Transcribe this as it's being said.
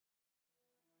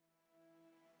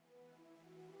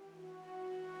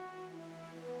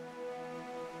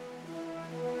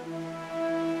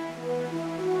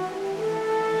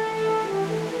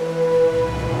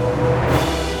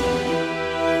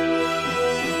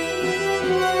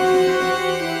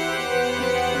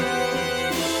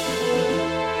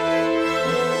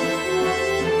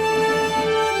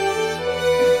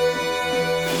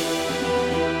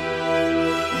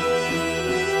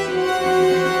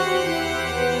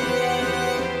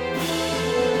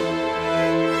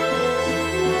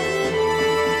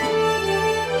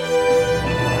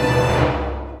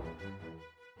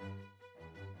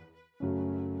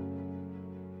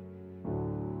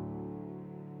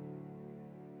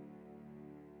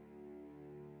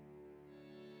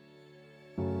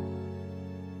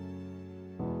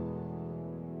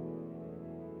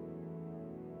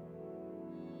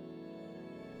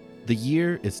The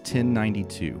year is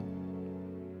 1092.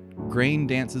 Grain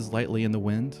dances lightly in the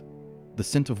wind. The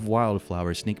scent of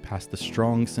wildflowers sneak past the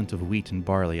strong scent of wheat and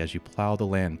barley as you plow the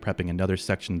land, prepping another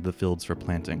section of the fields for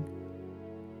planting.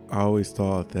 I always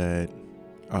thought that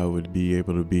I would be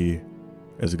able to be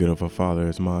as good of a father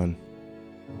as mine.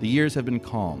 The years have been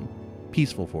calm,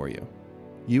 peaceful for you.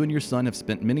 You and your son have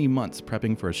spent many months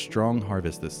prepping for a strong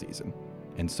harvest this season.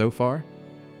 And so far,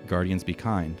 Guardians be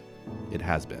kind, it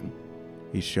has been.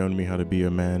 He's shown me how to be a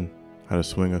man, how to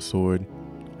swing a sword,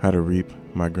 how to reap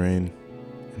my grain,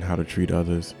 and how to treat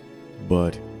others.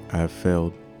 But I have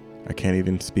failed. I can't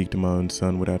even speak to my own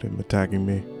son without him attacking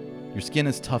me. Your skin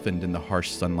is toughened in the harsh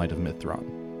sunlight of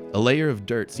Mithron. A layer of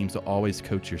dirt seems to always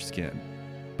coat your skin.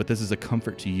 But this is a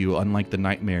comfort to you, unlike the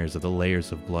nightmares of the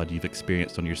layers of blood you've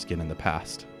experienced on your skin in the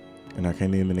past. And I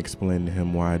can't even explain to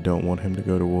him why I don't want him to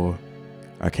go to war.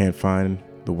 I can't find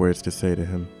the words to say to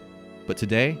him. But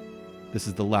today, this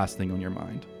is the last thing on your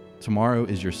mind. Tomorrow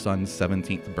is your son's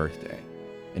 17th birthday,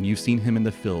 and you've seen him in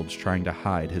the fields trying to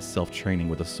hide his self-training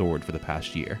with a sword for the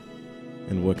past year.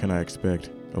 And what can I expect?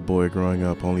 A boy growing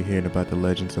up only hearing about the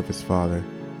legends of his father,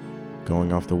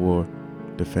 going off to war,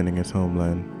 defending his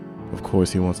homeland. Of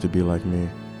course he wants to be like me,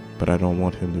 but I don't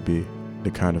want him to be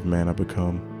the kind of man I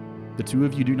become. The two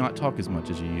of you do not talk as much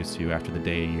as you used to after the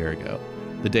day a year ago,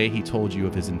 the day he told you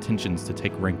of his intentions to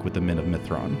take rank with the men of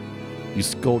Mithron. You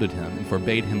scolded him and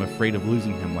forbade him, afraid of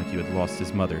losing him like you had lost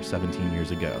his mother 17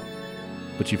 years ago.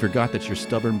 But you forgot that your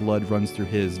stubborn blood runs through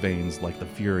his veins like the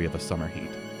fury of a summer heat.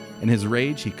 In his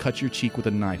rage, he cut your cheek with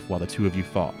a knife while the two of you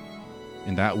fought,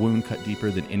 and that wound cut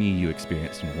deeper than any you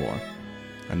experienced in war.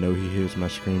 I know he hears my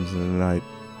screams in the night,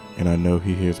 and I know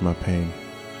he hears my pain,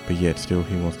 but yet still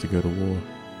he wants to go to war.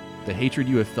 The hatred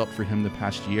you have felt for him the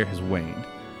past year has waned,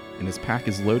 and his pack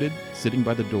is loaded, sitting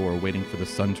by the door waiting for the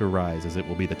sun to rise as it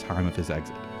will be the time of his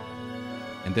exit.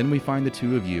 And then we find the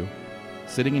two of you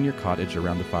sitting in your cottage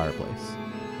around the fireplace.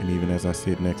 And even as I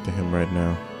sit next to him right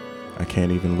now, I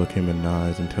can't even look him in the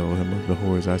eyes and tell him of the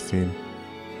horrors I've seen.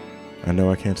 I know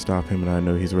I can't stop him, and I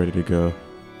know he's ready to go.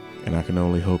 And I can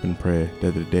only hope and pray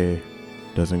that the day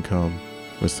doesn't come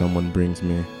where someone brings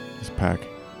me his pack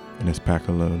and his pack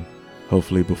alone.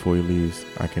 Hopefully before he leaves,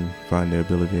 I can find the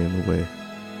ability in the way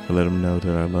to let him know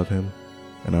that I love him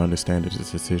and I understand it's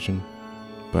his decision,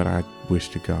 but I wish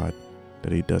to God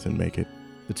that he doesn't make it.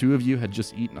 The two of you had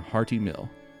just eaten a hearty meal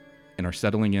and are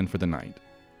settling in for the night.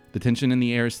 The tension in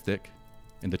the air is thick,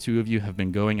 and the two of you have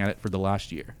been going at it for the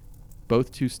last year,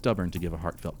 both too stubborn to give a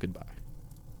heartfelt goodbye.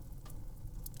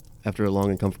 After a long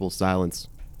and comfortable silence,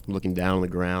 I'm looking down on the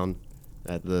ground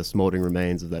at the smoldering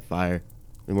remains of that fire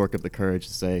and work up the courage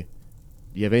to say,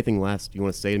 "Do you have anything last you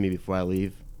want to say to me before I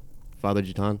leave, Father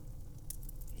Jitan?"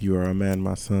 You are a man,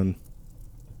 my son,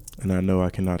 and I know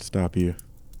I cannot stop you.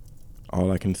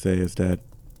 All I can say is that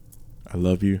I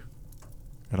love you,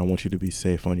 and I want you to be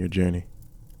safe on your journey.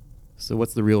 So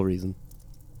what's the real reason?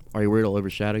 Are you worried I'll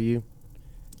overshadow you?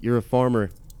 You're a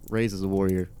farmer raised as a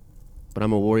warrior, but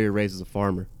I'm a warrior raised as a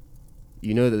farmer.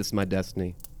 You know that this is my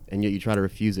destiny, and yet you try to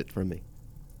refuse it from me.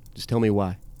 Just tell me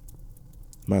why.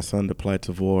 My son, the plights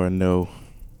of war are no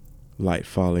light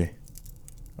folly.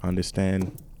 I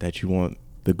understand that you want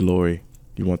the glory,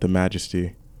 you want the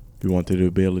majesty, you want the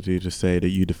ability to say that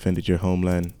you defended your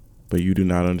homeland, but you do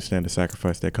not understand the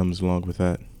sacrifice that comes along with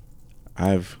that.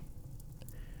 I've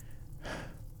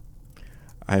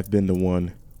been the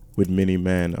one with many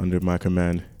men under my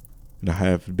command, and I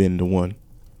have been the one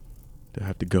to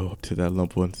have to go up to that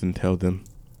loved ones and tell them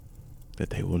that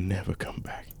they will never come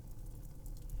back.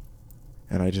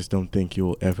 And I just don't think you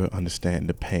will ever understand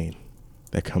the pain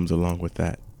that comes along with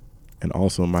that. And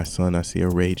also, my son, I see a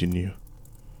rage in you,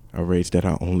 a rage that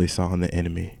I only saw in the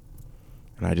enemy,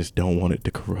 and I just don't want it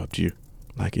to corrupt you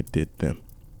like it did them.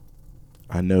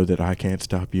 I know that I can't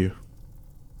stop you,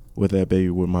 whether that be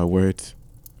with my words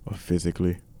or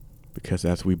physically, because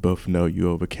as we both know, you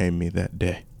overcame me that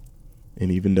day.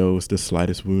 And even though it was the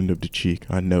slightest wound of the cheek,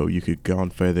 I know you could go on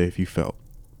further if you felt.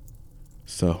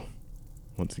 So,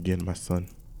 once again, my son,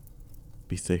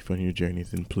 be safe on your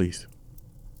journeys, and please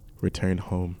return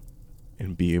home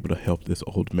and be able to help this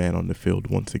old man on the field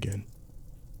once again.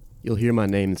 You'll hear my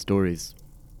name in stories,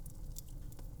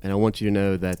 and I want you to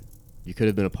know that you could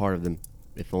have been a part of them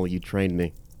if only you trained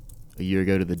me a year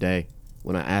ago to the day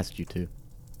when I asked you to.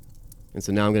 And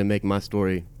so now I'm going to make my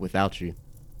story without you.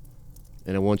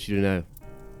 And I want you to know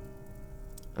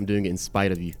I'm doing it in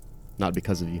spite of you, not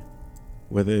because of you.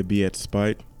 Whether it be at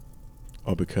spite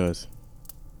or because,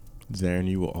 Zarin,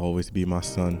 you will always be my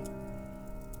son.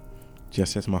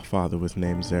 Just as my father was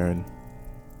named Zarin,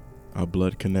 our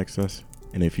blood connects us,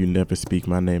 And if you never speak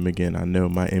my name again, I know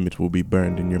my image will be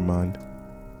burned in your mind.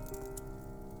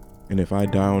 And if I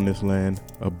die on this land,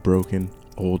 a broken,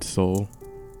 old soul,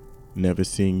 never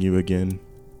seeing you again,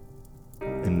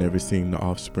 and never seeing the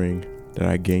offspring that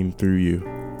I gained through you,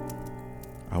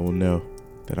 I will know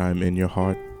that I am in your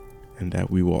heart and that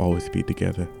we will always be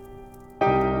together.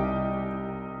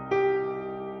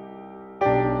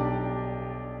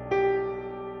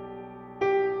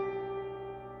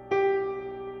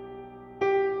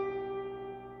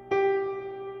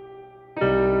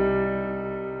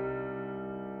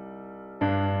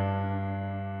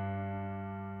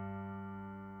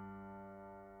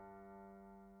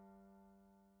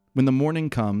 When the morning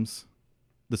comes,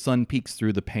 the sun peeks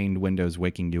through the paned windows,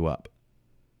 waking you up.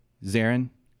 Zarin,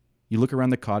 you look around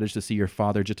the cottage to see your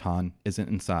father, Jatan, isn't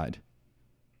inside.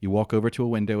 You walk over to a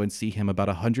window and see him about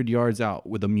 100 yards out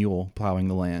with a mule plowing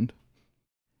the land.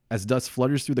 As dust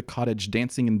flutters through the cottage,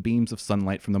 dancing in beams of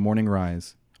sunlight from the morning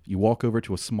rise, you walk over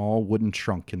to a small wooden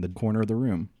trunk in the corner of the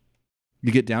room.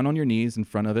 You get down on your knees in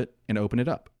front of it and open it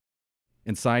up.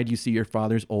 Inside, you see your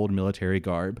father's old military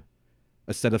garb,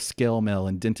 a set of scale mail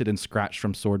indented and scratched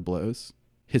from sword blows.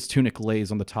 His tunic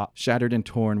lays on the top, shattered and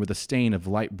torn with a stain of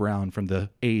light brown from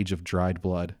the age of dried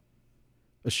blood.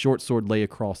 A short sword lay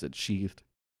across it, sheathed.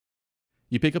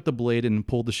 You pick up the blade and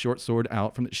pull the short sword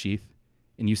out from its sheath,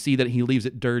 and you see that he leaves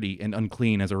it dirty and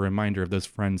unclean as a reminder of those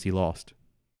friends he lost.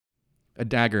 A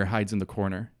dagger hides in the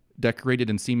corner, decorated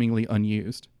and seemingly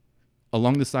unused.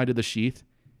 Along the side of the sheath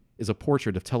is a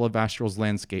portrait of Televastral's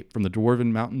landscape from the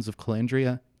dwarven mountains of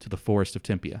Calandria to the forest of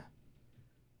Tempia.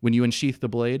 When you unsheath the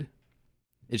blade,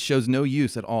 it shows no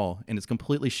use at all and is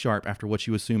completely sharp after what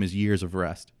you assume is years of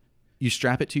rest. You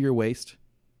strap it to your waist,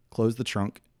 close the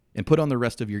trunk, and put on the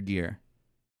rest of your gear.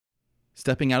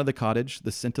 Stepping out of the cottage,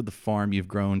 the scent of the farm you've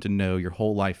grown to know your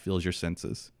whole life fills your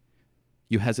senses.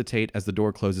 You hesitate as the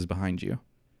door closes behind you.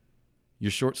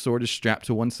 Your short sword is strapped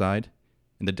to one side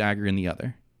and the dagger in the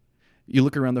other. You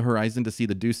look around the horizon to see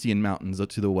the Ducian Mountains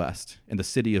to the west and the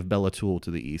city of Bellatul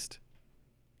to the east.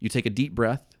 You take a deep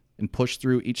breath and push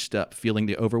through each step, feeling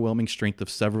the overwhelming strength of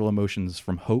several emotions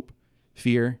from hope,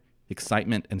 fear,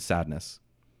 excitement, and sadness.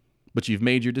 But you've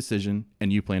made your decision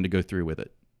and you plan to go through with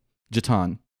it.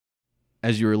 Jatan,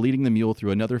 as you are leading the mule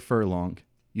through another furlong,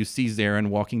 you see Zarin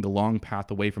walking the long path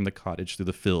away from the cottage through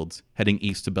the fields, heading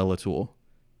east to Bellatul.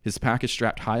 His pack is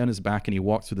strapped high on his back and he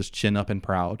walks with his chin up and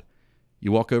proud.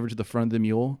 You walk over to the front of the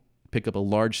mule, pick up a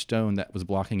large stone that was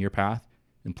blocking your path,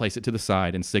 and place it to the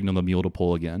side and signal the mule to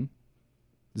pull again.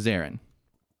 Zarin,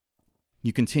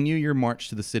 you continue your march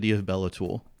to the city of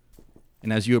Bellatul,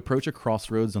 and as you approach a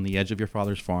crossroads on the edge of your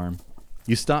father's farm,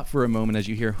 you stop for a moment as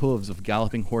you hear hooves of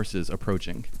galloping horses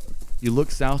approaching. You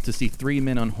look south to see 3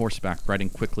 men on horseback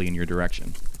riding quickly in your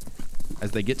direction.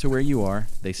 As they get to where you are,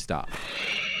 they stop.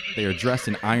 They are dressed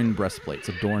in iron breastplates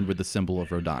adorned with the symbol of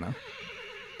Rodana.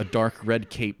 A dark red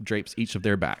cape drapes each of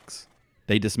their backs.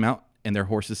 They dismount, and their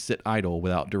horses sit idle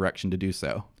without direction to do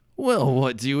so. Well,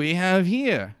 what do we have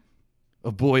here?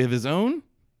 A boy of his own?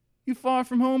 You far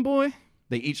from home, boy?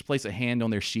 They each place a hand on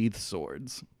their sheathed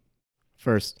swords.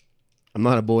 First, I'm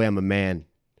not a boy, I'm a man.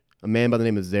 A man by the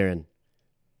name of Zarin.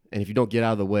 And if you don't get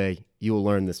out of the way, you will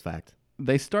learn this fact.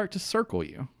 They start to circle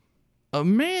you. A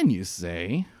man, you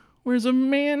say? Where's a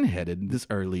man headed this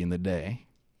early in the day?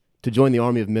 To join the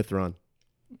army of Mithron.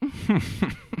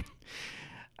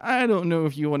 I don't know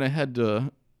if you want to head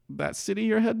to that city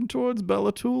you're heading towards,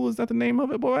 Bellatul. Is that the name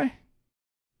of it, boy?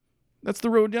 That's the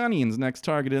Rodanians' next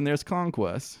target in their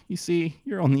conquest. You see,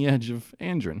 you're on the edge of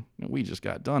Andron. We just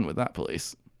got done with that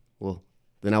place. Well,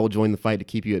 then I will join the fight to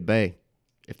keep you at bay,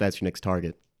 if that's your next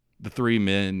target. The 3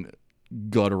 men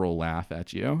guttural laugh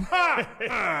at you.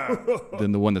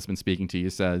 Then the one that's been speaking to you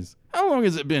says, How long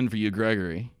has it been for you,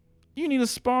 Gregory? Do you need to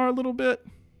spar a little bit?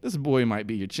 This boy might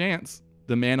be your chance.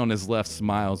 The man on his left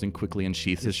smiles and quickly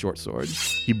unsheaths his short sword.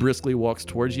 He briskly walks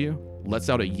towards you, lets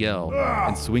out a yell,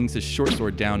 and swings his short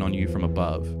sword down on you from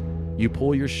above. You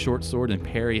pull your short sword and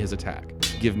parry his attack.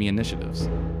 Give me initiatives.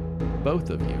 Both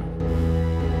of you.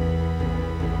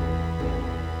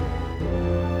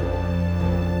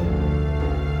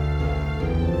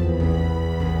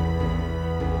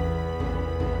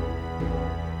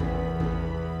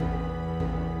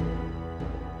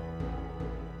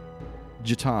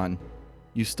 Jatan,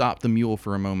 you stop the mule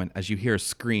for a moment as you hear a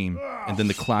scream and then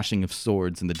the clashing of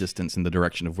swords in the distance in the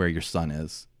direction of where your son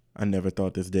is. I never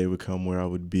thought this day would come where I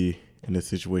would be in the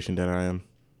situation that I am.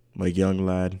 My young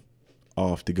lad,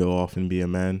 off to go off and be a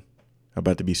man,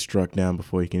 about to be struck down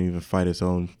before he can even fight his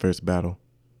own first battle.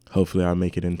 Hopefully I'll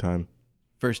make it in time.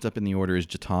 First up in the order is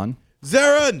Jatan.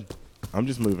 Zarin! I'm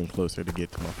just moving closer to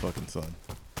get to my fucking son.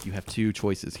 You have two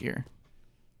choices here.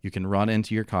 You can run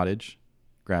into your cottage,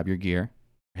 grab your gear,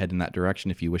 head in that direction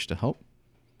if you wish to help,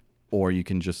 or you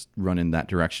can just run in that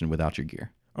direction without your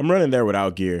gear. I'm running there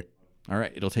without gear. All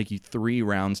right, it'll take you 3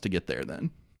 rounds to get there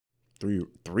then. Three?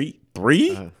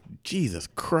 Jesus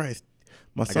Christ.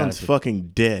 My son's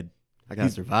fucking dead. I gotta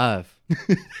survive.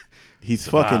 He's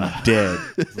fucking dead.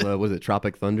 Was it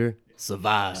Tropic Thunder?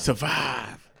 Survive.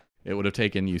 Survive. It would have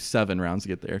taken you 7 rounds to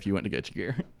get there if you went to get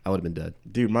your gear. I would have been dead.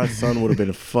 Dude, my son would have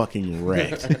been fucking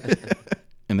wrecked.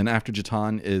 And then after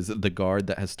Jatan is the guard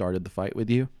that has started the fight with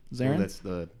you, Zarin. That's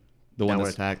the one downward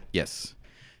that's- attack. Yes.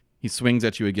 He swings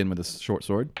at you again with a short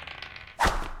sword.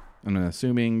 I'm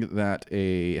assuming that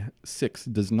a 6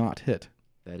 does not hit.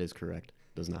 That is correct.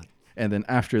 Does not. And then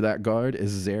after that guard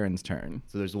is Zarin's turn.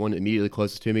 So there's one immediately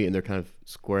closest to me, and they're kind of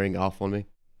squaring off on me.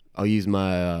 I'll use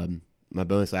my my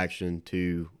bonus action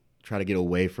to try to get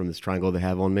away from this triangle they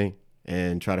have on me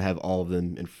and try to have all of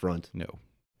them in front. No.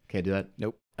 Can't do that?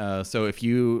 Nope.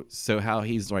 So how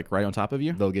he's like right on top of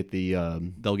you, They'll get the...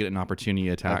 they'll get an opportunity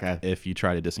attack Okay. if you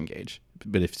try to disengage.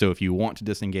 But if you want to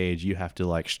disengage, you have to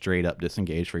like straight up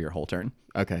disengage for your whole turn.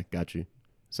 Okay, got you.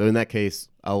 So in that case,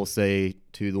 I will say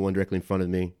to the one directly in front of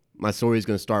me, my story is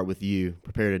going to start with you,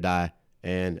 prepare to die,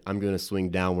 and I'm going to swing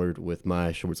downward with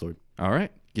my short sword. All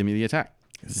right, give me the attack.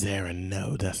 Zarin,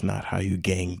 no, that's not how you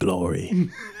gain glory.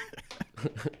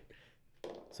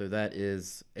 So that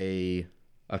is a...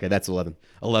 Okay, that's 11.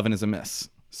 11 is a miss.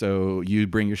 So you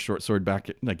bring your short sword back,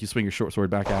 like you swing your short sword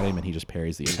back at him, and he just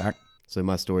parries the attack. So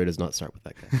my story does not start with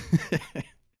that guy.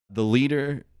 The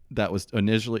leader that was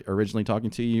originally talking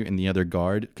to you and the other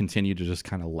guard continue to just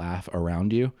kind of laugh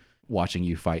around you, watching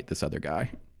you fight this other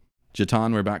guy.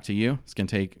 Jatan, we're back to you. It's going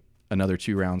to take another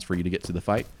 2 rounds for you to get to the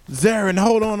fight. Zarin,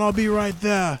 hold on, I'll be right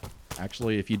there.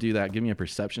 Actually, if you do that, give me a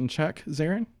perception check,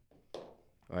 Zarin. All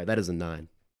right, that is a 9.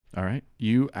 All right.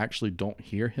 You actually don't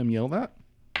hear him yell that,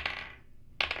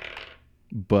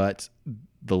 but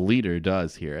the leader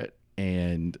does hear it.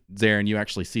 And Zarin, you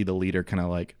actually see the leader kind of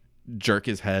like jerk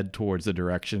his head towards the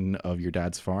direction of your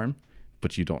dad's farm,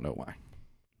 but you don't know why.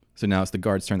 So now it's the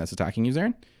guard's turn that's attacking you,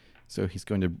 Zarin. So he's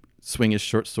going to swing his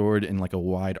short sword in like a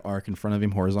wide arc in front of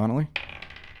him horizontally.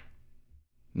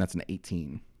 And that's an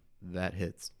 18 That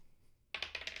hits.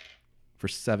 for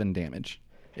 7 damage.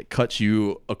 It cuts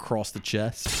you across the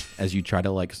chest as you try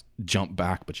to like jump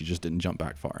back, but you just didn't jump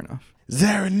back far enough.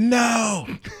 Zarin, no!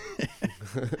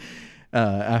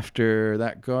 After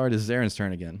that guard is Zarin's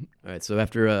turn again. All right, so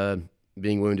after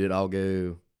being wounded, I'll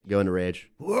go into rage.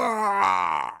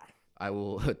 I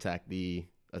will attack the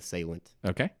assailant.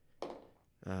 Okay.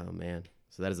 Oh, man.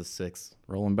 So that is a 6.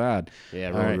 Rolling bad. Yeah,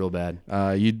 All rolling right. real bad.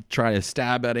 You try to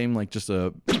stab at him like just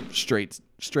a straight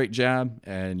jab,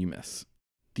 and you miss.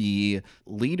 The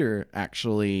leader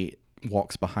actually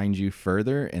walks behind you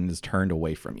further and is turned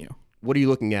away from you. What are you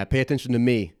looking at? Pay attention to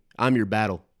me. I'm your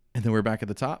battle. And then we're back at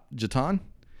the top. Jatan,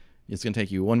 it's going to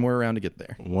take you one more round to get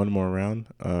there. One more round.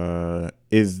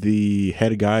 Is the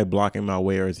head guy blocking my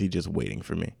way, or is he just waiting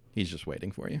for me? He's just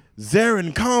waiting for you.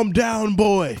 Zarin, calm down,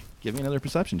 boy. Give me another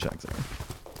perception check, Zarin.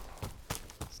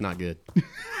 It's not good.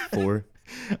 4.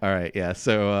 All right, yeah.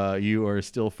 So you are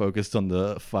still focused on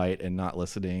the fight and not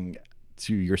listening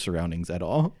to your surroundings at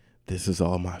all. This is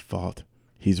all my fault.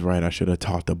 He's right. I should have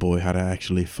taught the boy how to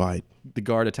actually fight. The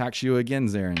guard attacks you again,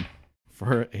 Zarin,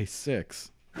 for a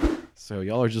 6. So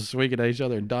y'all are just swinging at each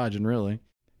other and dodging, really.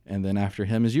 And then after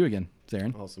him is you again,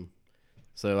 Zarin. Awesome.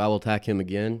 So I will attack him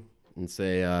again and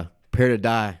say, prepare to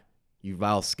die, you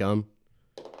vile scum.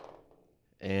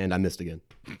 And I missed again.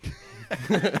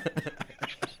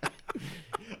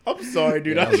 I'm sorry,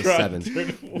 dude. Yeah, I that was a tried.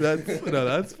 7.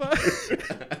 That's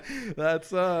fine.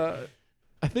 That's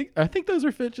I think those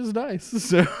are Fitch's dice.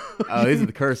 So Oh, these are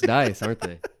the cursed dice, aren't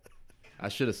they? I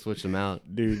should have switched them out.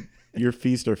 Dude, you're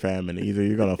feast or famine. Either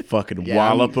you're going to fucking Yeah,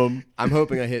 wallop him, I'm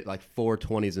hoping I hit like 4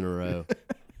 20s in a row.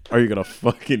 or you're going to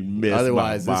fucking miss.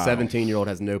 Otherwise, my this bow. 17-year-old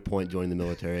has no point joining the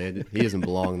military. He doesn't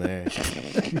belong there.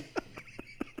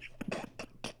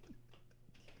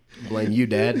 Blame you,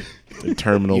 Dad. The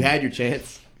terminal, You had your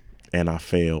chance. and I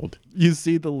failed. you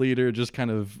see the leader just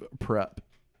kind of prep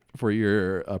for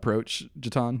your approach,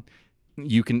 Jatan.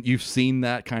 You've seen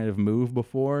that kind of move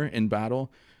before in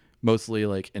battle, mostly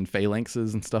like in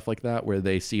phalanxes and stuff like that, where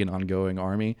they see an ongoing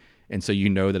army, and so you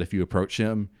know that if you approach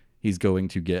him, he's going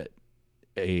to get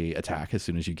a attack as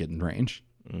soon as you get in range.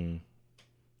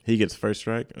 He gets first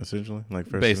strike, essentially? Like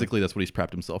first Basically, that's what he's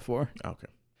prepped himself for. strike? Okay.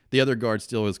 The other guard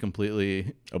still is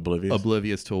completely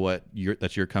oblivious to what you're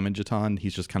coming, Jatan.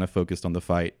 He's just kind of focused on the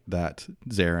fight that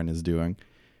Zarin is doing.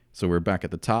 So we're back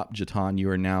at the top. Jatan, you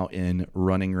are now in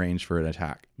running range for an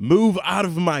attack. Move out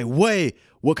of my way.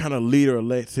 What kind of leader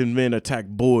lets his men attack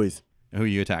boys? Who are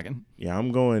you attacking? Yeah,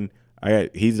 I'm going.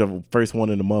 He's the first one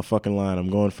in the motherfucking line. I'm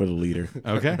going for the leader.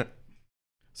 Okay.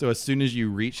 So as soon as you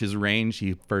reach his range,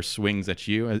 he first swings at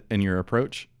you in your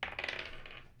approach.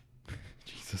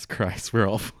 Jesus Christ, we're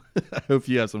all. I hope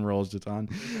you have some rolls,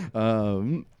 Jatan.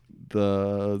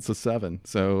 It's a 7,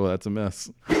 so that's a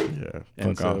miss. Yeah,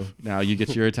 And fuck off. now you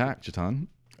get your attack, Jatan.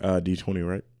 D20,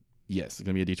 right? Yes, it's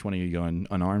gonna be a D20. Are you going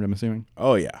unarmed? I'm assuming.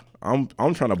 Oh yeah, I'm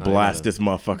trying to blast this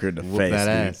motherfucker in the Whoop face. that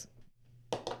dude. ass.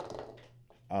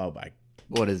 Oh my.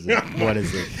 What is it? What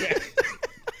is it?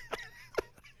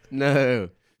 No.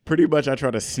 Pretty much, I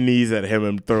try to sneeze at him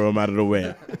and throw him out of the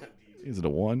way. Is it a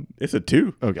 1? It's a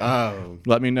 2. Okay. Oh.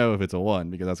 Let me know if it's a 1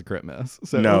 because that's a crit miss.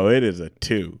 So, No, it is a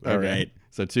 2. All okay. right,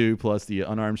 So 2 plus the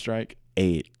unarmed strike.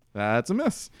 8. That's a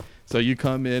miss. So you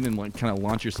come in and like kind of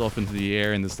launch yourself into the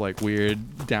air in this like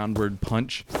weird downward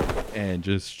punch, and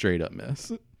just straight up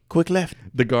miss. Quick left.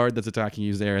 The guard that's attacking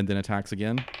you is there and then attacks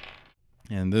again,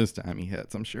 and this time he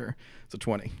hits. I'm sure it's a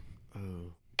 20, Oh.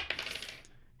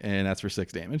 and that's for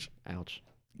 6 damage. Ouch.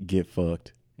 Get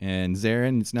fucked. And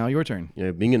Zarin, it's now your turn. You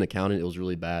know, being an accountant, it was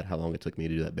really bad how long it took me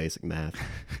to do that basic math.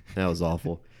 That was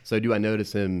awful. So do I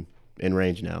notice him in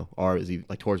range now? Or is he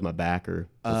like towards my back, or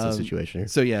what's the situation here?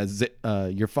 So yeah,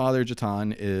 your father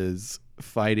Jatan is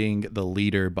fighting the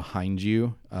leader behind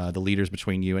you. The leader's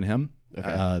between you and him.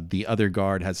 Okay. The other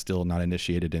guard has still not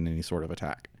initiated in any sort of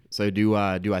attack. So do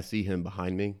I see him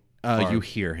behind me? Or- You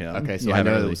hear him. Okay, so You I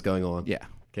haven't know really- what's going on. Yeah.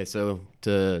 Okay, so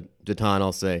to Jatan,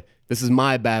 I'll say, this is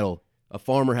my battle. A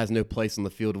farmer has no place on the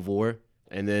field of war.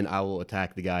 And then I will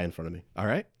attack the guy in front of me. All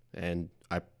right. And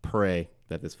I pray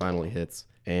that this finally hits.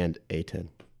 And a 10.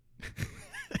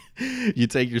 You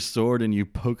take your sword and you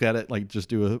poke at it, like just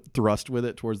do a thrust with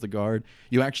it towards the guard.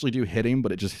 You actually do hit him,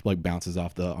 but it just like bounces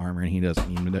off the armor and he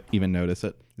doesn't even notice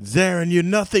it. Zarin, you're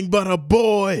nothing but a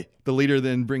boy. The leader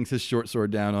then brings his short sword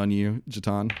down on you,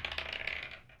 Jatan,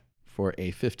 for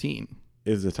a 15.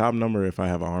 Is the top number if I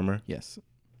have armor? Yes.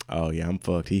 Oh yeah, I'm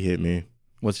fucked. He hit me.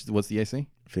 What's the AC?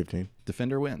 15.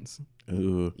 Defender wins.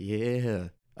 Ooh. Yeah.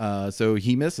 So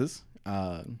he misses.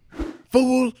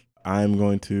 Fool. I'm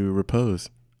going to repose.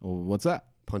 What's that?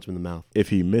 Punch him in the mouth. If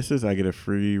he misses, I get a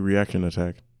free reaction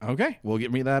attack. Okay, well,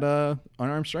 give me that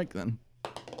unarmed strike then.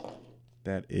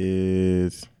 That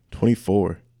is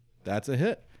 24. That's a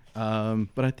hit.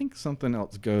 But I think something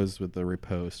else goes with the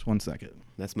riposte. 1 second.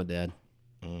 That's my dad.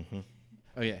 Mm-hmm.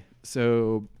 Okay,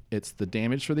 so it's the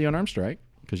damage for the unarmed strike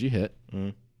because you hit.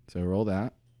 Mm. So roll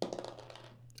that.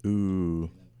 Ooh,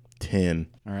 10.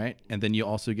 All right, and then you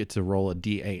also get to roll a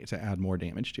d8 to add more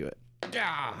damage to it.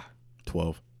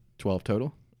 12. 12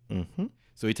 total. Mm-hmm.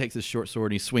 So he takes his short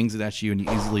sword and he swings it at you, and you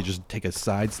easily just take a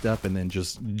side step and then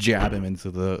just jab him into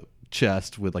the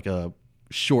chest with like a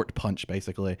short punch,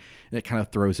 basically. And it kind of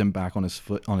throws him back on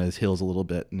his heels a little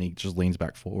bit, and he just leans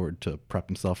back forward to prep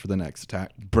himself for the next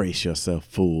attack. Brace yourself,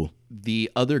 fool.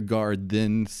 The other guard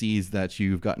then sees that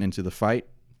you've gotten into the fight,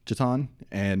 Jatan,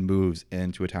 and moves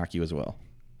in to attack you as well.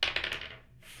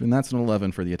 And that's an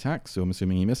 11 for the attack, so I'm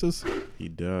assuming he misses. He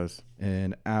does.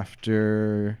 And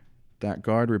after that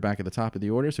guard, we're back at the top of the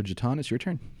order. So Jatan, it's your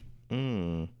turn.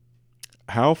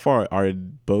 How far are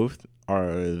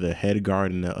the head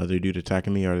guard and the other dude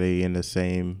attacking me? Are they in the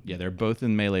same? Yeah, they're both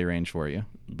in melee range for you.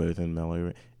 Both in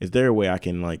melee. Is there a way I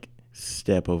can like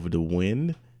step over the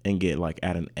wind and get like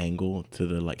at an angle to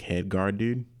the like head guard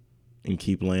dude and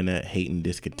keep laying that hate and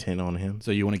discontent on him?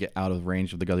 So you want to get out of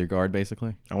range of the other guard,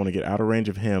 basically? I want to get out of range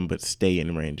of him, but stay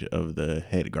in range of the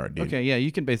head guard dude. Okay, yeah,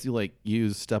 you can basically like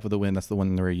use Step of the Wind. That's the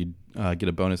one where you get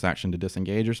a bonus action to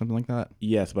disengage or something like that.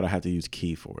 Yes, but I have to use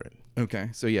key for it. Okay,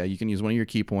 so yeah, you can use one of your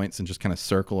key points and just kind of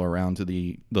circle around to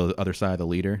the other side of the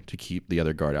leader to keep the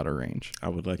other guard out of range. I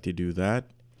would like to do that,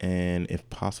 and if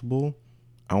possible,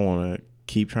 I want to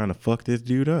keep trying to fuck this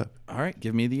dude up. All right,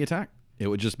 give me the attack. It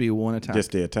would just be one attack.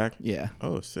 Just the attack? Yeah.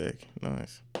 Oh, sick.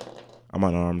 Nice. I'm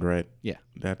unarmed, right? Yeah.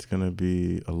 That's going to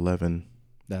be 11.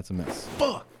 That's a miss.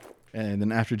 Fuck! And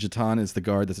then after Jatan is the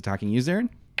guard that's attacking you, Zarin.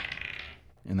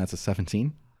 And that's a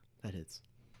 17 That hits.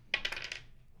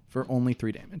 for only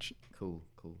 3 damage. Cool.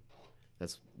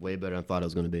 That's way better than I thought it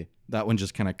was going to be. That one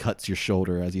just kind of cuts your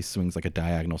shoulder as he swings like a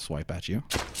diagonal swipe at you.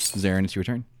 Zarin, it's your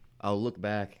turn. I'll look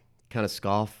back, kind of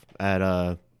scoff at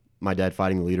my dad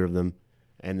fighting the leader of them,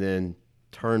 and then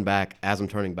turn back. As I'm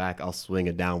turning back, I'll swing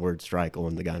a downward strike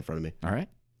on the guy in front of me. All right.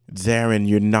 Zarin,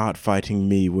 you're not fighting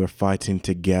me. We're fighting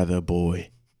together, boy.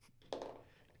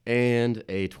 And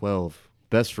a 12.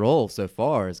 Best roll so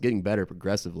far. It's getting better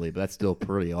progressively, but that's still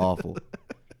pretty awful.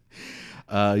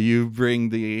 You bring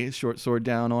the short sword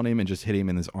down on him and just hit him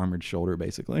in his armored shoulder,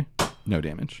 basically. No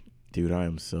damage. Dude, I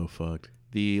am so fucked.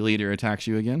 The leader attacks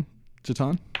you again,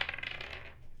 Jatan,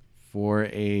 for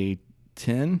a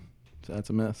 10. So that's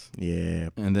a miss. Yeah.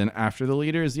 And then after the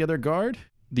leader is the other guard.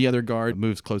 The other guard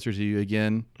moves closer to you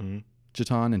again,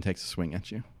 Jatan, and takes a swing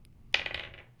at you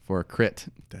for a crit.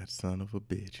 That son of a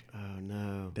bitch. Oh,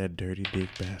 no. That dirty dick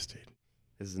bastard.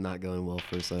 This is not going well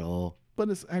for us at all. But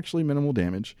it's actually minimal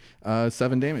damage.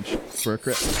 7 damage for a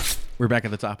crit. We're back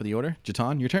at the top of the order.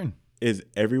 Jatan, your turn. Is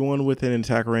everyone within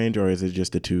attack range, or is it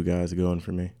just the 2 guys going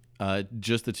for me?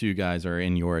 Just the 2 guys are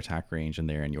in your attack range, and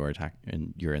they're in your attack,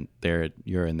 and you're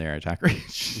in their attack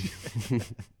range.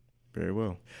 Very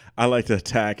well. I like to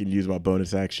attack and use my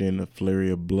bonus action, a flurry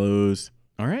of blows.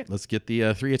 All right, let's get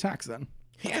the 3 attacks then.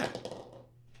 Yeah.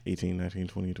 18, 19,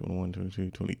 20, 21,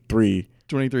 22, 23.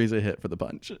 23 is a hit for the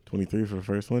punch. 23 for the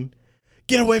first one.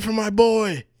 Get away from my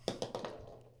boy.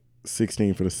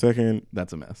 16 for the second.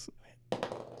 That's a miss.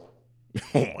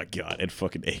 Oh my God. And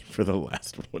fucking 8 for the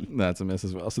last one. That's a miss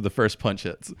as well. So the first punch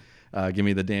hits. Give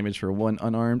me the damage for 1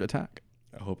 unarmed attack.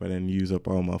 I hope I didn't use up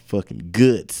all my fucking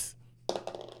guts.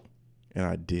 And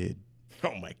I did.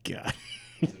 Oh my God.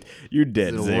 You're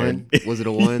dead, Was it a Zarin. 1? Was it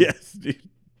a 1? Yes,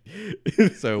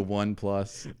 dude. So 1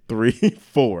 plus. 3,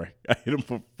 4. I hit him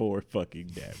for 4 fucking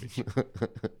damage.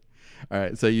 All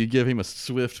right, so you give him a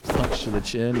swift punch to the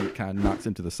chin. It kind of knocks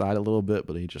him to the side a little bit,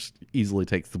 but he just easily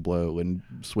takes the blow and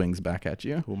swings back at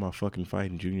you. Who am I fucking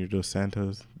fighting? Junior Dos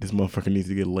Santos? This motherfucker needs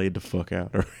to get laid the fuck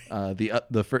out.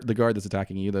 The guard that's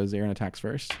attacking you, though, Zarin attacks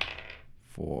first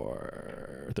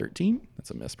for 13. That's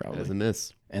a miss, probably. That's a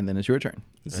miss. And then it's your turn.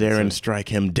 Zarin, strike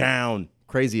him down.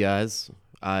 Crazy Eyes.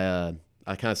 I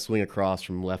kind of swing across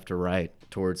from left to right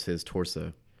towards his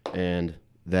torso, and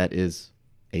that is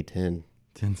a 10.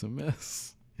 10's a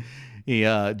miss. He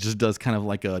just does kind of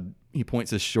like he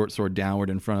points his short sword downward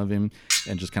in front of him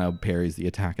and just kind of parries the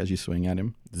attack as you swing at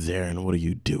him. Zarin, what are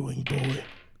you doing, boy?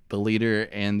 The leader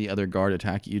and the other guard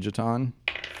attack you, Jatan.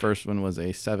 First one was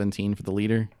a 17 for the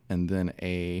leader, and then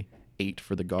a 8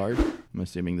 for the guard. I'm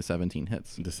assuming the 17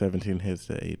 hits. The 17 hits,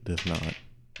 the 8 does not.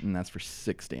 And that's for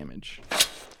 6 damage.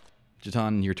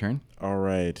 Jatan, your turn. All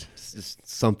right. Just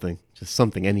something,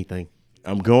 anything.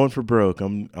 I'm going for broke.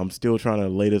 I'm still trying to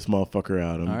lay this motherfucker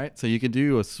out. All right, so you could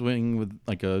do a swing with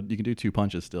you can do 2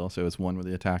 punches still. So it's 1 with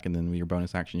the attack, and then with your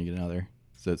bonus action you get another.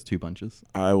 So it's 2 punches.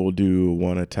 I will do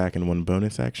 1 attack and 1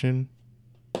 bonus action.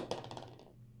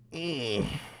 The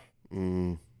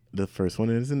first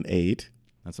one is an 8.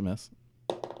 That's a miss.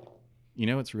 You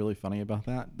know what's really funny about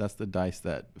that? That's the dice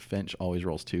that Finch always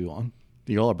rolls 2 on.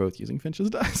 You all are both using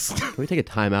Finch's dice. Can we take a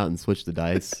timeout and switch the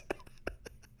dice?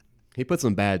 He put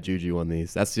some bad juju on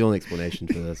these. That's the only explanation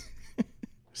for this.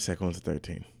 Second one's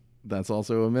 13. That's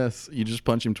also a miss. You just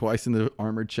punch him twice in the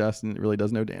armored chest, and it really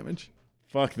does no damage.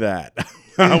 Fuck that.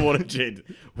 I want to change it.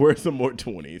 Where's some more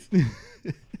 20s?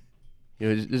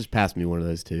 Just pass me one of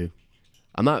those 2.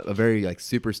 I'm not a very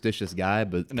superstitious guy,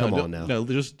 but come on now. No,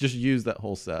 just use that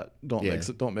whole set. Don't mix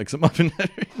them up and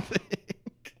everything.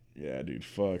 Yeah, dude,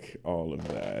 fuck all of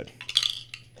that.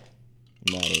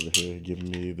 I'm not over here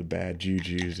giving me the bad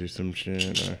jujus or some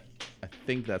shit. I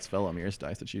think that's Felomir's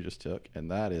dice that you just took, and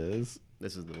that is...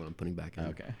 This is the one I'm putting back in.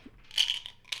 Okay.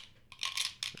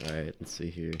 All right, let's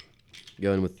see here.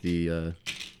 Going with the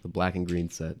black and green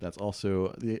set. That's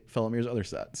also the Felomir's other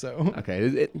set, so...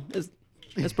 Okay,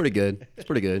 it's pretty good. It's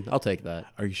pretty good. I'll take that.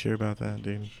 Are you sure about that,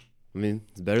 dude? I mean,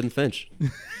 it's better than Finch.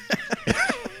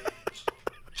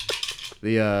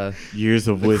 The Years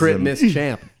of the wisdom. crit miss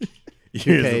champ.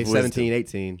 Years Okay, of wisdom. 17,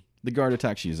 18. The guard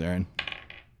attacks you, Zarin.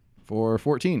 For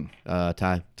 14.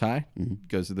 Tie. Tie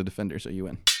goes to the defender, so you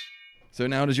win. So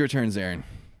now it is your turn, Zarin.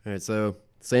 All right, so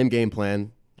same game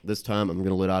plan. This time I'm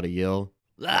gonna let out a yell.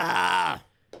 Ah!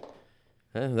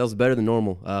 That was better than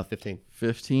normal. 15.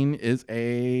 15 is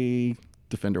a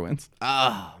defender wins.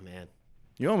 Oh man,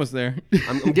 You're almost there.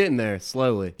 I'm getting there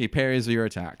slowly. He parries your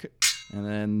attack. And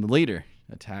then the leader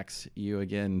attacks you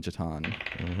again,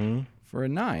 Jatan. For a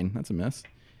 9. That's a miss.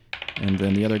 And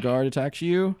then the other guard attacks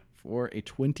you for a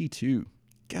 22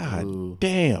 God Ooh.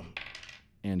 damn.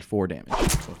 and 4 damage.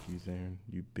 Fuck you, Zarin,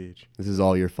 you bitch. This is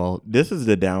all your fault. This is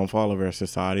the downfall of our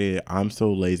society. I'm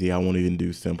so lazy I won't even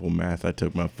do simple math. I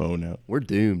took my phone out. We're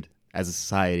doomed as a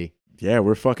society. Yeah,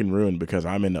 we're fucking ruined because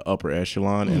I'm in the upper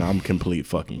echelon and I'm complete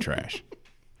fucking trash.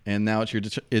 And now it's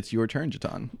your turn,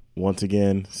 Jatan. Once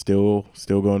again, still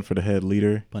going for the head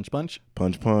leader. Punch, punch.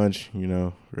 Punch,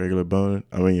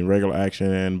 regular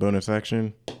action and bonus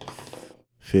action.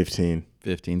 15.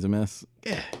 15's a miss.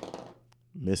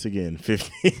 Miss again.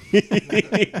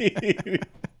 15.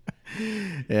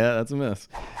 Yeah, that's a miss.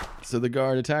 So the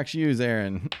guard attacks you,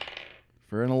 Zarin,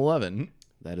 for an 11.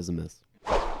 That is a miss.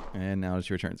 And now it's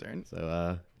your turn, Zarin.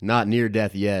 So, not near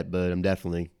death yet, but I'm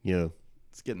definitely,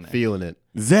 It's getting there. feeling it.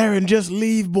 Zarin, just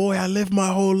leave, boy. I lived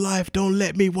my whole life. Don't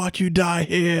let me watch you die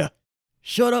here.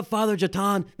 Shut up, Father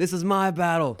Jatan. This is my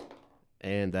battle.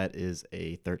 And that is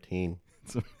a 13.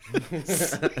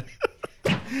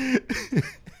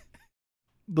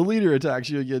 The leader attacks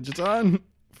you again, Jatan,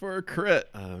 for a crit.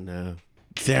 Oh, no.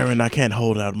 Zarin, I can't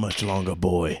hold out much longer,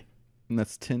 boy. And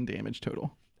that's 10 damage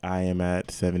total. I am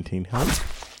at 17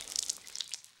 health.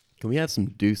 Can we have some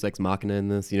Deus Ex Machina in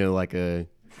this? Like a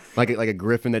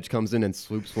griffin that comes in and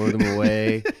swoops one of them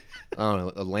away. I don't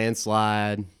know, a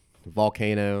landslide, a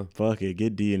volcano. Fuck it,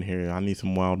 get D in here. I need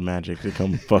some wild magic to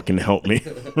come fucking help me.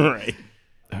 Right.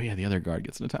 Oh, yeah, the other guard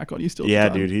gets an attack on you still, Yeah,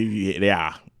 Jatan. dude.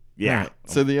 Yeah. All right,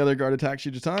 so the other guard attacks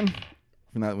you, Jatan.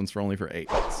 And that one's only for 8,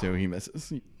 so he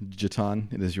misses.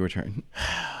 Jatan, it is your turn.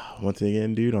 Once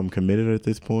again, dude, I'm committed at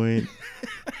this point.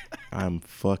 I'm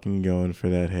fucking going for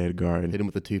that head guard. Hit him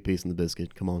with the 2-piece and the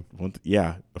biscuit. Come on.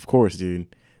 Yeah, of course,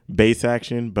 dude. Base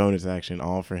action, bonus action,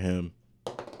 all for him.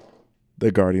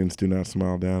 The Guardians do not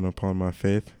smile down upon my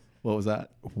faith. What was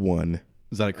that? 1.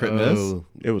 Was that a crit miss?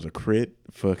 It was a crit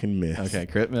fucking miss. Okay,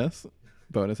 crit miss.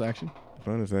 Bonus action.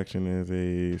 Bonus action is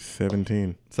a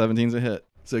 17. 17's a hit.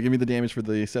 So give me the damage for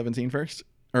the 17 first.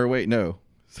 Or wait, no.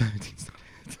 17's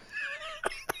not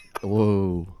a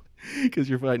Whoa. hit. Because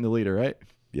you're fighting the leader, right?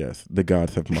 Yes, the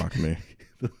gods have mocked me.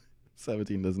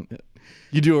 17 doesn't hit.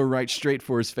 You do a right straight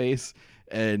for his face,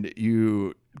 and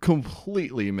you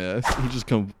completely miss. He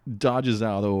just dodges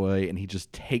out of the way, and he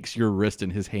just takes your wrist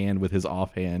in his hand with his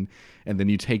offhand, and then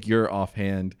you take your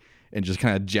offhand and just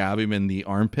kind of jab him in the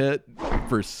armpit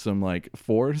for some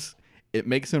force. It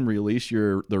makes him release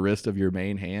the wrist of your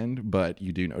main hand, but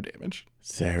you do no damage.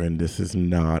 Zarin, this is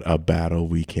not a battle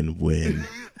we can win.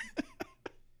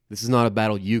 This is not a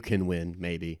battle you can win,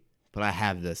 maybe, but I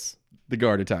have this. The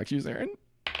guard attacks you, Zarin,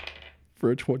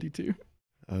 for a 22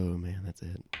 Oh, man, that's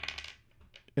it.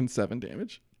 and 7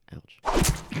 damage. Ouch.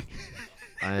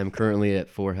 I am currently at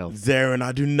 4 health. Zarin,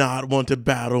 I do not want to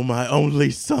battle my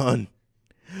only son.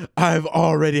 I've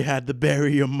already had to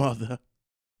bury your mother.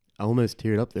 I almost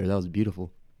teared up there. That was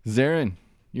beautiful. Zarin,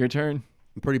 your turn.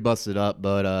 I'm pretty busted up,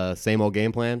 but same old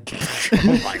game plan.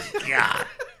 Oh, my God.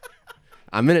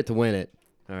 I'm in it to win it.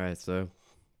 All right, so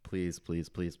please, please,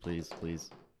 please, please, please.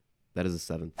 That is a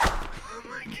 7. Oh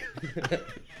my God.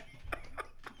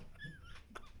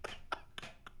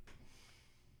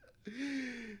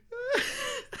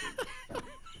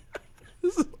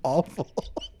 This is awful.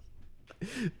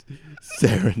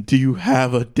 Zarin, do you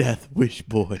have a death wish,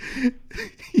 boy?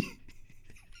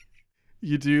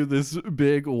 You do this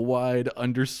big, wide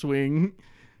underswing,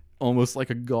 almost like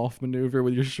a golf maneuver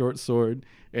with your short sword,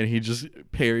 and he just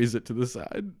parries it to the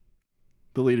side.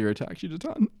 The leader attacks you,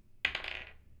 Jatan,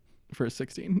 for a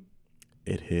 16.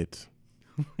 It hits.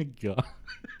 Oh my God.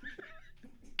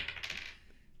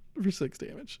 For 6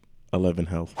 damage. 11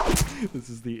 health. This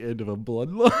is the end of a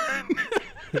bloodline.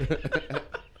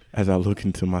 As I look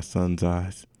into my son's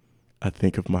eyes, I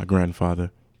think of my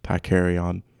grandfather,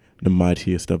 Tycharion, the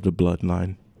mightiest of the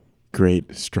bloodline,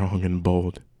 great, strong, and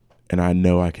bold, and I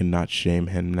know I cannot shame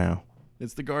him now.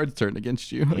 It's the guard's turn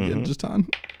against you again,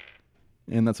 Jatan.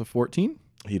 And that's a 14.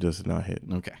 He does not hit.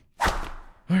 Okay. All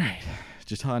right.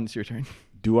 Jatan, it's your turn.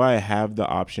 Do I have the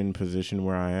option position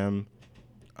where I am?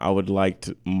 I would like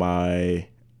my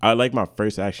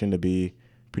first action to be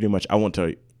pretty much, I want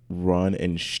to run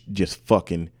and just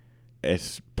fucking,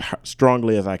 as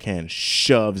strongly as I can,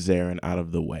 shove Zarin out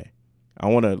of the way. I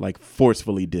want to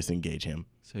forcefully disengage him.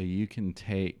 So you can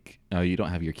take. Oh, you don't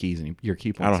have your keys your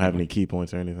key points. I don't have anymore. any key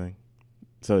points or anything.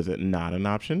 So is it not an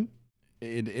option?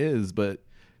 It is, but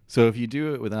so if you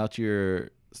do it without your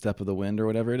step of the wind or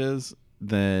whatever it is,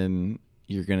 then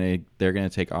they're gonna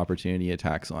take opportunity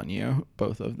attacks on you,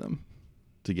 both of them,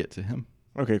 to get to him.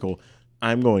 Okay, cool.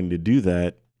 I'm going to do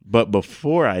that. But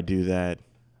before I do that,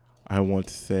 I want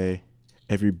to say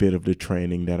every bit of the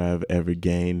training that I've ever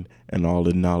gained and all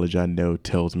the knowledge I know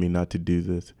tells me not to do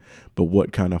this. But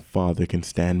what kind of father can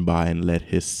stand by and let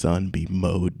his son be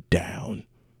mowed down?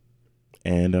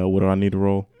 And what do I need to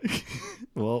roll?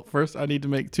 Well, first I need to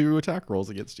make 2 attack rolls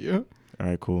against you. All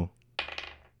right, cool.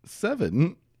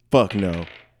 7. Fuck no.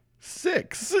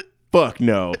 6. Fuck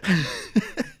no.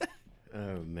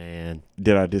 Oh, man.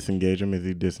 Did I disengage him? Is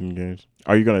he disengaged?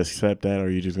 Are you going to accept that, or are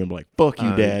you just going to be like, fuck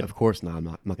you, Dad? Of course not. I'm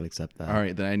not going to accept that. All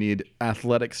right, then I need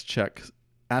athletics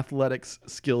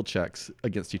skill checks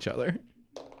against each other.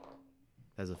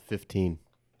 That's a 15.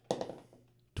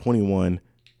 21.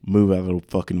 Move out of the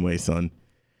fucking way, son.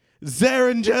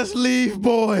 Zarin, just leave,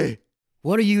 boy.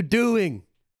 What are you doing?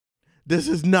 This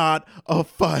is not a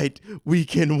fight we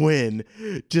can win.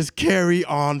 Just carry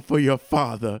on for your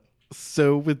father.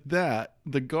 So with that,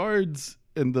 the guards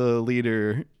and the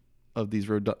leader of this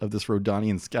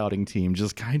Rodanian scouting team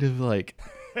just kind of like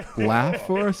laugh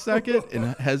for a second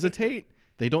and hesitate.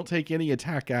 They don't take any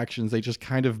attack actions. They just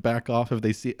kind of back off as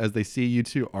they see you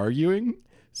two arguing.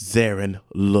 Zarin,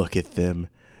 look at them.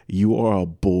 You are a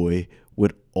boy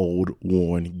with old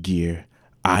worn gear.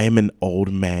 I am an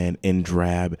old man in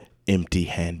drab,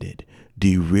 empty-handed. Do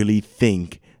you really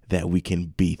think that we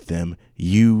can beat them?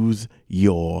 Use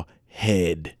your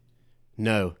head.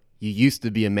 No, you used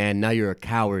to be a man, now you're a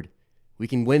coward. We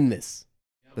can win this.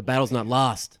 The battle's not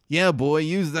lost. Yeah, boy,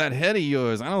 use that head of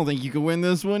yours. I don't think you can win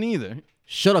this one either.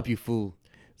 Shut up, you fool.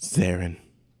 Zarin,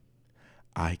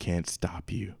 I can't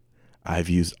stop you. I've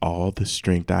used all the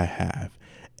strength I have,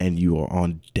 and you are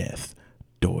on death's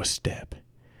doorstep.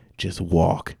 Just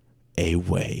walk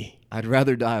away. I'd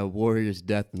rather die a warrior's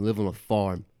death than live on a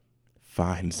farm.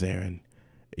 Fine, Zarin.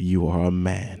 You are a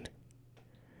man.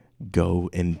 Go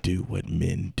and do what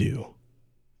men do.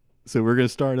 So we're going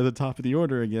to start at the top of the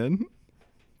order again.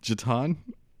 Jatan,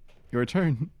 your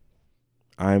turn.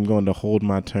 I'm going to hold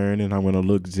my turn, and I'm going to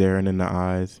look Zarin in the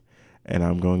eyes, and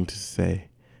I'm going to say,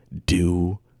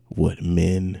 do what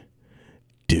men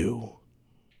do.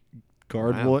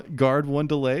 Guard one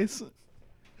delays.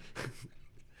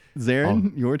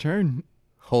 Zarin, your turn.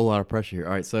 Whole lot of pressure here.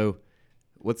 All right, so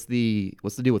what's the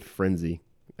deal with frenzy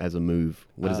as a move?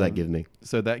 What does that give me?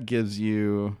 So that gives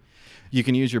you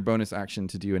can use your bonus action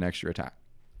to do an extra attack.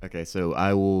 Okay, so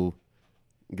I will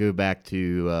go back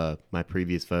to my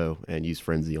previous foe and use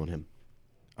frenzy on him.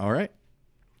 All right.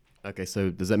 Okay, so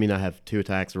does that mean I have 2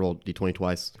 attacks, roll d20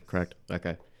 twice, correct?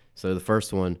 Okay, so the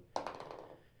first one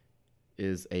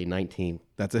is a 19.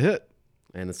 That's a hit.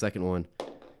 And the second one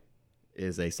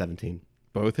is a 17.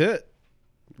 Both hit.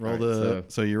 Right,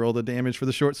 so you roll the damage for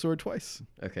the short sword twice.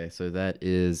 Okay, so that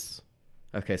is...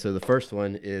 Okay, so the first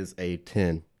one is a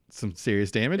 10. Some serious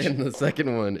damage. And the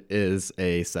second one is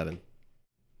a 7.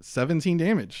 17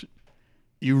 damage.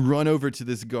 You run over to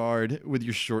this guard with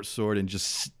your short sword and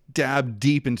just stab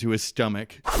deep into his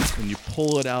stomach. And you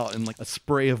pull it out and like a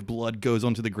spray of blood goes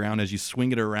onto the ground as you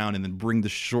swing it around and then bring the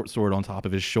short sword on top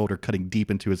of his shoulder, cutting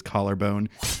deep into his collarbone.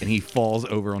 And he falls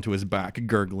over onto his back,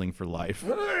 gurgling for life.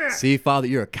 See, Father,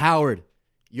 you're a coward.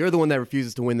 You're the one that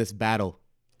refuses to win this battle.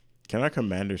 Can I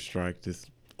commander strike this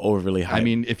overly high? I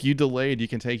mean, if you delayed, you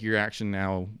can take your action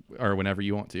now or whenever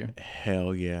you want to.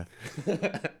 Hell yeah.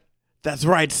 That's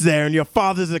right, Zarin. Your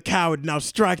father's a coward. Now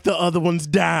strike the other ones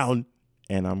down.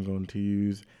 And I'm going to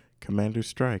use Commander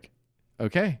Strike.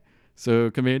 Okay.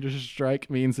 So Commander Strike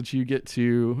means that you get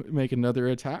to make another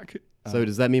attack. So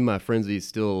does that mean my frenzy is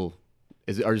still...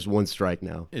 Or just one strike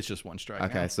now? It's just one strike.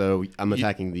 Okay, now. so I'm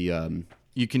attacking the...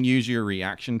 You can use your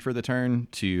reaction for the turn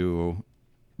to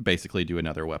basically do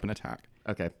another weapon attack.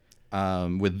 Okay.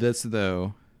 With this,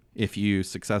 though, if you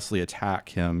successfully attack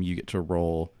him, you get to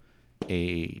roll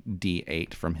a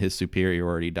d8 from his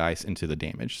superiority dice into the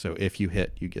damage. So if you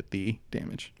hit, you get the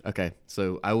damage. Okay,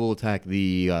 so I will attack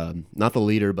the... not the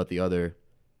leader, but the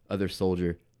other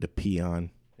soldier. The peon.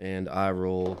 And I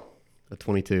roll a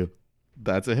 22.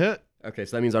 That's a hit. Okay,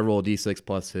 so that means I roll a d6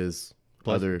 plus his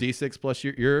other... d6 plus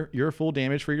your full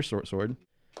damage for your short sword.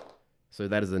 So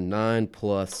that is a 9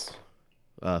 plus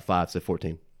 5, so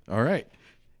 14. All right.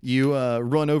 You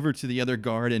run over to the other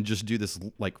guard and just do this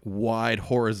like wide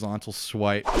horizontal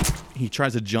swipe. He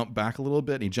tries to jump back a little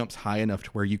bit. And he jumps high enough to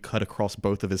where you cut across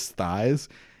both of his thighs.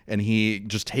 And he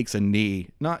just takes a knee.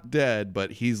 Not dead,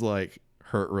 but he's like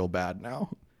hurt real bad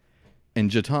now. And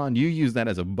Jatan, you use that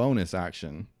as a bonus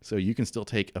action. So you can still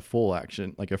take a full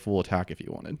action, like a full attack if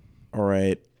you wanted. All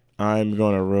right. I'm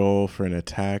going to roll for an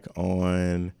attack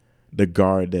on the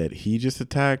guard that he just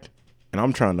attacked. And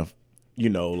I'm trying to,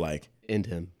 End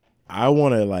him. I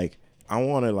want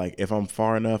to, if I'm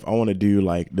far enough, I want to do,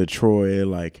 the Troy,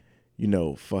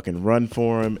 fucking run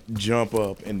for him, jump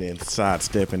up, and then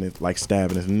sidestep and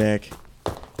stabbing his neck.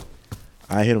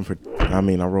 I hit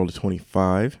him I rolled a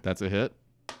 25. That's a hit.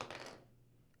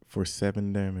 For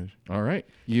 7 damage. All right.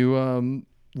 You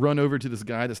run over to this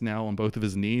guy that's now on both of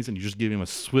his knees, and you just give him a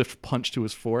swift punch to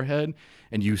his forehead,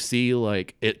 and you see,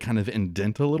 it kind of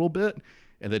indent a little bit.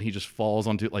 And then he just falls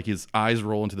onto, his eyes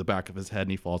roll into the back of his head and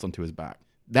he falls onto his back.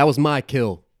 That was my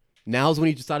kill. Now's when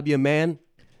you decide to be a man.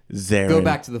 Zarin, go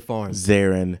back to the farm.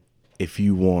 Zarin, if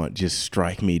you want, just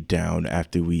strike me down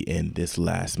after we end this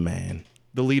last man.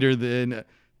 The leader then,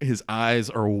 his eyes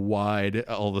are wide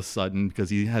all of a sudden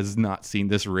because he has not seen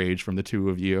this rage from the two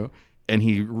of you. And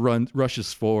he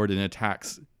rushes forward and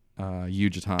attacks You,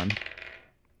 Jatan,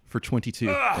 for 22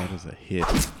 That is a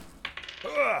hit.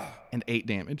 and 8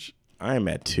 damage. I am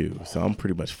at 2, so I'm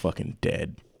pretty much fucking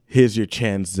dead. Here's your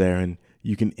chance, Zarin.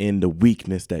 You can end the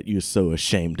weakness that you're so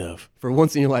ashamed of. For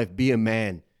once in your life, be a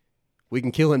man. We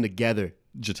can kill him together.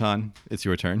 Jatan, it's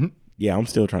your turn. Yeah, I'm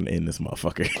still trying to end this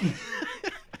motherfucker.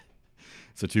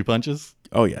 So 2 punches.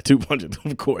 Oh, yeah, 2 punches,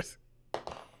 of course.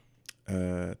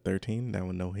 13, that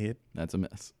one no hit. That's a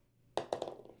miss.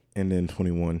 And then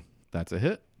 21. That's a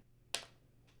hit.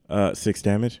 6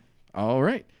 damage. All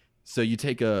right. So you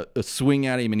take a swing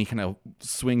at him, and he kind of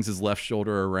swings his left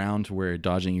shoulder around to where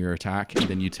dodging your attack. And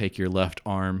then you take your left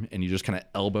arm, and you just kind of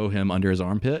elbow him under his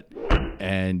armpit.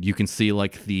 And you can see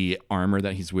like the armor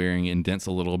that he's wearing indents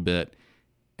a little bit,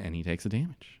 and he takes a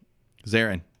damage.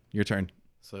 Zarin, your turn.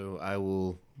 So I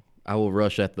will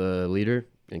rush at the leader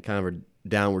and kind of a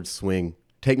downward swing.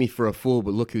 Take me for a fool,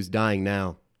 but look who's dying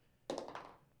now.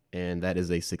 And that is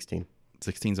a 16.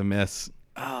 16's a miss.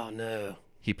 Oh, no.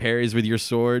 He parries with your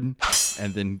sword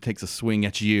and then takes a swing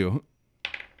at you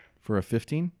for a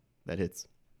 15 That hits.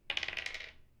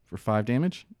 for 5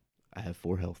 damage. I have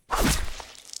 4 health.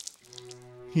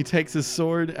 He takes his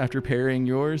sword after parrying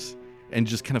yours and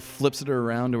just kind of flips it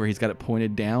around to where he's got it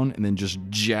pointed down and then just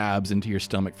jabs into your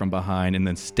stomach from behind and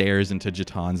then stares into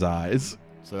Jatan's eyes.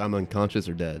 So I'm unconscious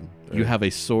or dead? You have a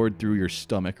sword through your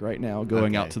stomach right now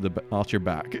going out Okay. to out your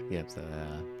back. Yep, so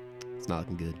it's not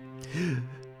looking good.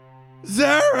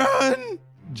 Zarin!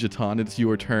 Jatan, it's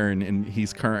your turn, and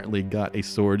he's currently got a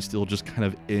sword still just kind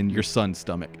of in your son's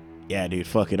stomach. Yeah, dude,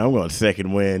 fuck it. I'm going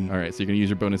second wind. All right, so you're going to use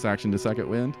your bonus action to second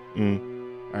wind.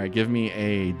 All right, give me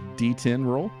a D10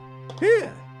 roll.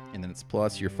 Yeah. And then it's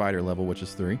plus your fighter level, which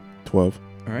is 3. 12.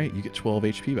 All right, you get 12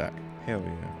 HP back. Hell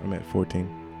yeah. I'm at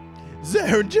 14.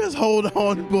 Zarin, just hold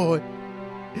on, boy.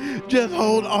 Just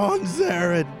hold on,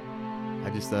 Zarin. I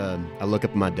just I look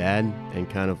up at my dad and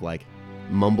kind of like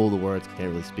mumble the words. Can't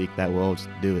really speak that well. Just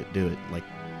do it. Like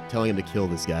telling him to kill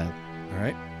this guy. All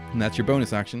right, and that's your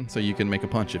bonus action, so you can make a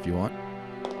punch if you want.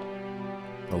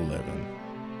 11.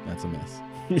 That's a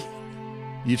miss.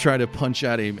 You try to punch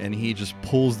at him, and he just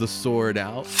pulls the sword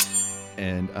out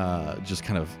and just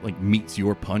kind of like meets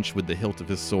your punch with the hilt of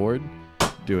his sword,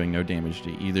 doing no damage to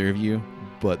either of you.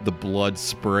 But the blood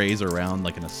sprays around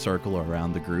like in a circle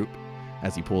around the group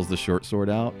as he pulls the short sword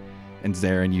out. And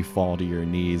Zarin, you fall to your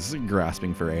knees,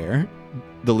 grasping for air.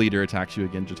 The leader attacks you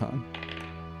again, Jatan,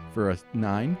 for a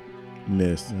 9.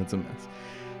 Miss. That's a miss.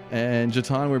 And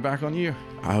Jatan, we're back on you.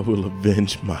 I will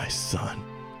avenge my son.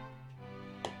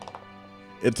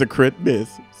 It's a crit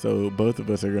miss, so both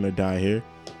of us are going to die here.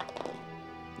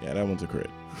 Yeah, that one's a crit.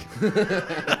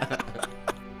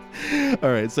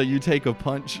 All right, so you take a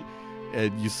punch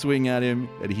and you swing at him,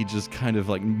 and he just kind of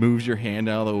like moves your hand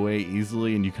out of the way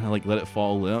easily, and you kind of like let it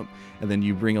fall limp, and then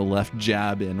you bring a left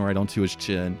jab in right onto his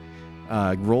chin.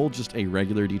 Roll just a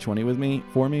regular d20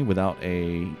 for me without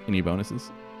any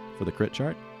bonuses for the crit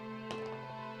chart.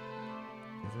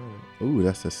 Ooh,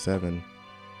 that's a 7.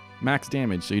 Max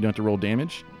damage, so you don't have to roll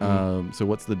damage. So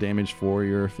what's the damage for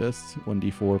your fists?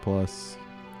 1d4 plus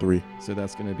 3. So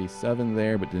that's going to be 7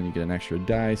 there, but then you get an extra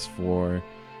dice for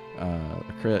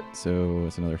a crit, so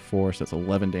it's another 4, so that's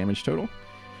 11 damage total.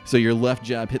 So your left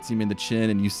jab hits him in the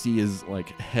chin, and you see his like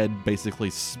head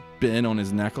basically spin on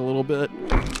his neck a little bit,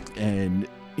 and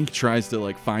he tries to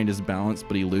like find his balance,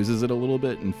 but he loses it a little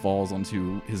bit and falls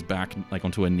onto his back, like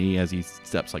onto a knee as he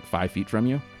steps like 5 feet from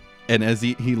you. And as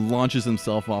he launches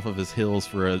himself off of his heels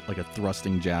for a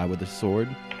thrusting jab with his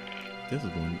sword. This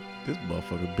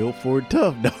motherfucker built for it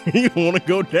tough. No, he don't want to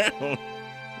go down.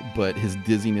 But his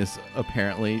dizziness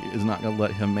apparently is not going to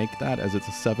let him make that, as it's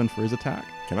a 7 for his attack.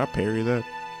 Can I parry that?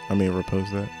 I mean,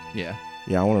 repose that? Yeah.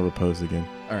 Yeah, I want to repose again.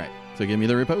 All right. So give me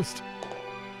the riposte.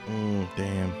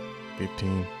 Damn.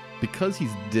 15. Because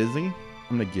he's dizzy,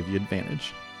 I'm going to give you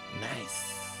advantage.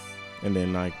 Nice. And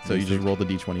then like... So you just roll the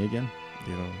d20 again?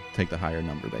 You know. Take the higher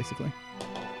number, basically.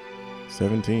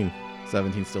 17.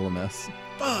 17's still a miss.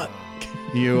 Fuck.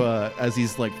 You, as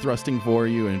he's like thrusting for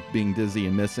you and being dizzy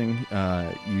and missing,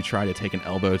 you try to take an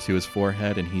elbow to his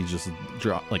forehead, and he just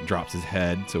drops his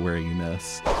head to where you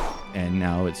miss. And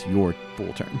now it's your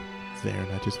full turn.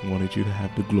 Zarin, I just wanted you to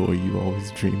have the glory you always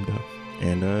dreamed of.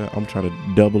 And I'm trying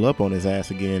to double up on his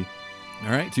ass again. All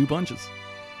right, 2 punches.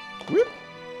 Whoop.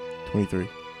 23.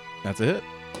 That's a hit.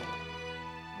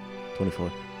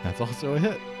 24. That's also a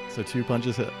hit. So 2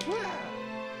 punches hit.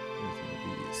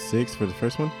 6 for the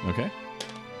first one. Okay.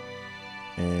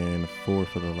 And 4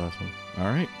 for the last one. All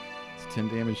right. It's 10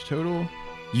 damage total.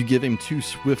 You give him 2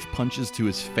 swift punches to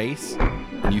his face,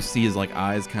 and you see his like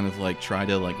eyes kind of like try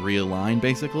to like realign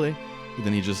basically. And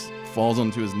then he just falls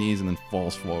onto his knees and then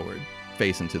falls forward,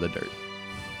 face into the dirt.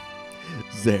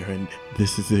 Zarin,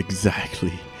 this is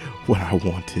exactly what I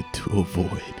wanted to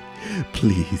avoid.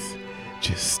 Please,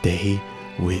 just stay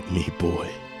with me, boy.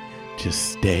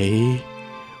 Just stay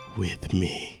with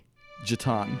me.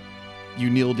 Jatan, you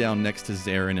kneel down next to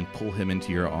Zarin and pull him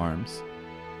into your arms.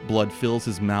 Blood fills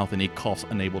his mouth and he coughs,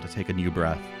 unable to take a new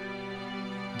breath.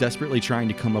 Desperately trying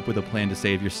to come up with a plan to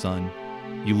save your son,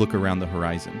 you look around the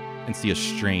horizon and see a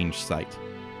strange sight.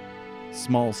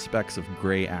 Small specks of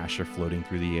gray ash are floating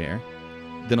through the air.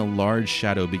 Then a large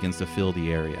shadow begins to fill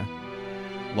the area.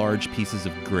 Large pieces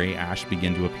of gray ash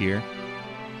begin to appear,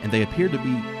 and they appear to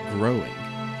be growing,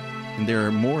 and there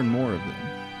are more and more of them.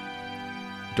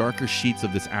 Darker sheets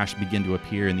of this ash begin to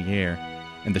appear in the air,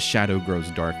 and the shadow grows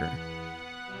darker.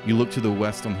 You look to the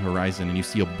west on the horizon and you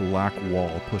see a black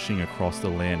wall pushing across the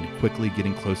land, quickly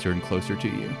getting closer and closer to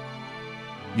you.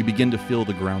 You begin to feel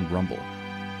the ground rumble.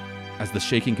 As the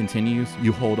shaking continues,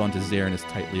 you hold on to Zarin as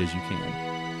tightly as you can.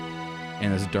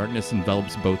 And as darkness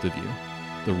envelops both of you,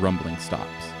 the rumbling stops.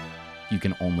 You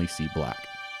can only see black.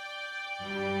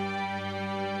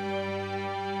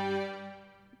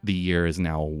 The year is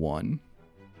now 1.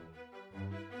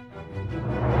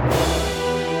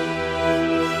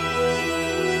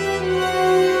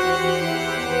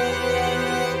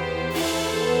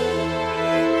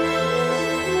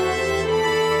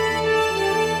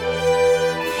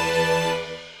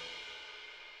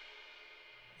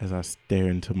 As I stare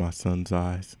into my son's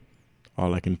eyes,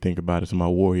 all I can think about is my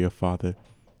warrior father,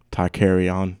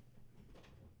 Tarkarion.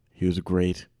 He was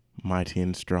great, mighty,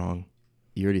 and strong.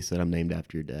 You already said I'm named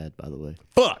after your dad, by the way.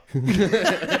 Fuck!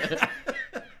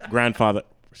 Grandfather.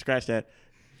 Scratch that.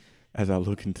 As I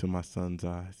look into my son's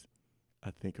eyes,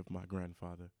 I think of my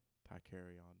grandfather,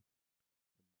 Tarkarion.